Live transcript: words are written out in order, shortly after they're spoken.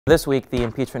This week, the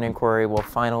impeachment inquiry will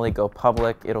finally go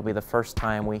public. It'll be the first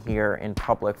time we hear in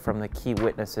public from the key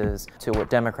witnesses to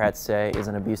what Democrats say is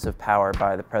an abuse of power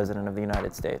by the President of the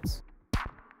United States.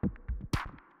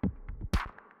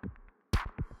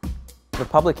 The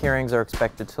public hearings are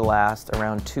expected to last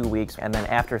around 2 weeks, and then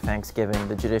after Thanksgiving,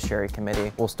 the Judiciary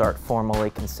Committee will start formally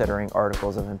considering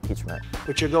articles of impeachment.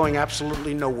 But you're going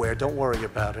absolutely nowhere. Don't worry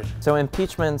about it. So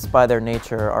impeachments, by their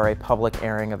nature, are a public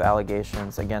airing of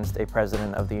allegations against a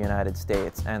president of the United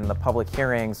States, and the public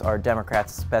hearings are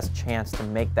Democrats' best chance to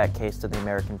make that case to the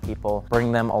American people,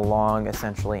 bring them along,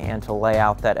 essentially, and to lay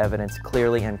out that evidence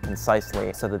clearly and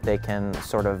concisely so that they can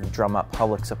sort of drum up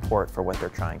public support for what they're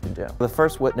trying to do. The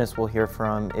first witness we'll hear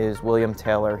from is William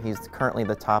Taylor. He's currently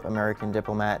the top American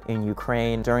diplomat in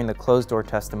Ukraine. During the closed-door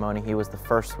testimony, he was the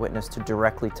first witness to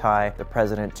directly tie the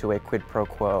president to a quid pro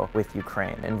quo with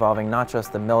Ukraine, involving not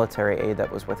just the military aid that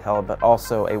was withheld, but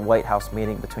also a White House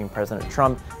meeting between President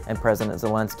Trump and President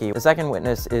Zelensky. The second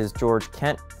witness is George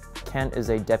Kent. Kent is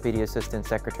a Deputy Assistant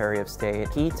Secretary of State.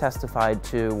 He testified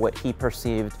to what he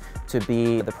perceived to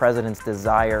be the president's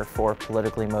desire for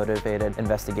politically motivated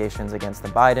investigations against the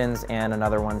Bidens, and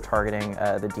another one targeting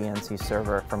the DNC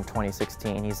server from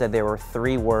 2016. He said there were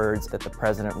 3 words that the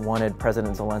president wanted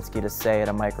President Zelensky to say at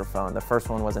a microphone. The first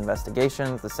one was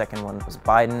investigations, the second one was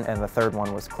Biden, and the third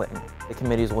one was Clinton. The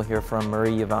committees will hear from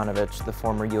Marie Yovanovitch, the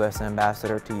former U.S.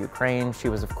 ambassador to Ukraine. She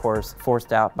was, of course,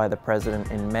 forced out by the president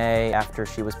in May after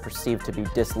she was perceived to be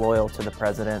disloyal to the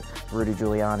president. Rudy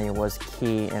Giuliani was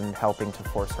key in helping to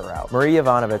force her out. Marie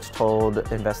Yovanovitch told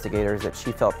investigators that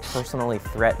she felt personally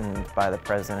threatened by the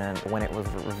president when it was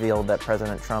revealed that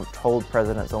President Trump told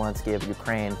President Zelensky of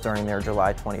Ukraine during their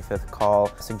July 25th call,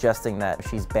 suggesting that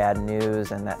she's bad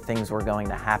news and that things were going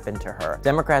to happen to her.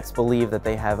 Democrats believe that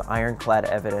they have ironclad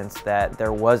evidence that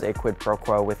there was a quid pro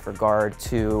quo with regard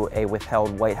to a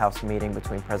withheld White House meeting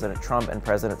between President Trump and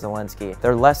President Zelensky.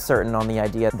 They're less certain on the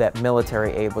idea that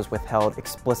military aid was withheld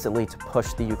explicitly to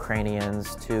push the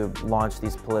Ukrainians to launch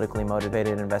these politically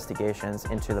motivated investigations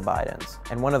into the Bidens.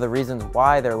 And one of the reasons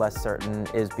why they're less certain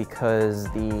is because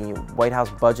the White House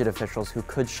budget officials who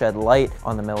could shed light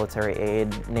on the military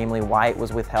aid, namely why it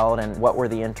was withheld and what were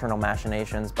the internal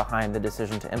machinations behind the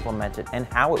decision to implement it and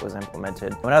how it was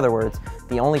implemented. In other words,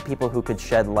 the only people who could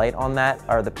shed light on that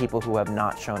are the people who have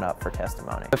not shown up for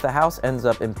testimony. If the House ends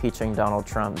up impeaching Donald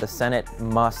Trump, the Senate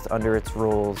must, under its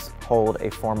rules, hold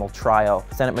a formal trial.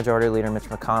 Senate Majority Leader Mitch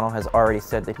McConnell has already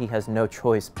said that he has no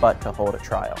choice but to hold a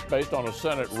trial. Based on a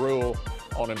Senate rule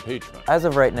on impeachment. As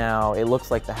of right now, it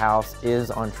looks like the House is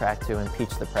on track to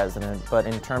impeach the president, but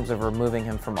in terms of removing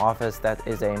him from office, that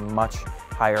is a much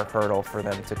higher hurdle for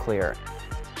them to clear.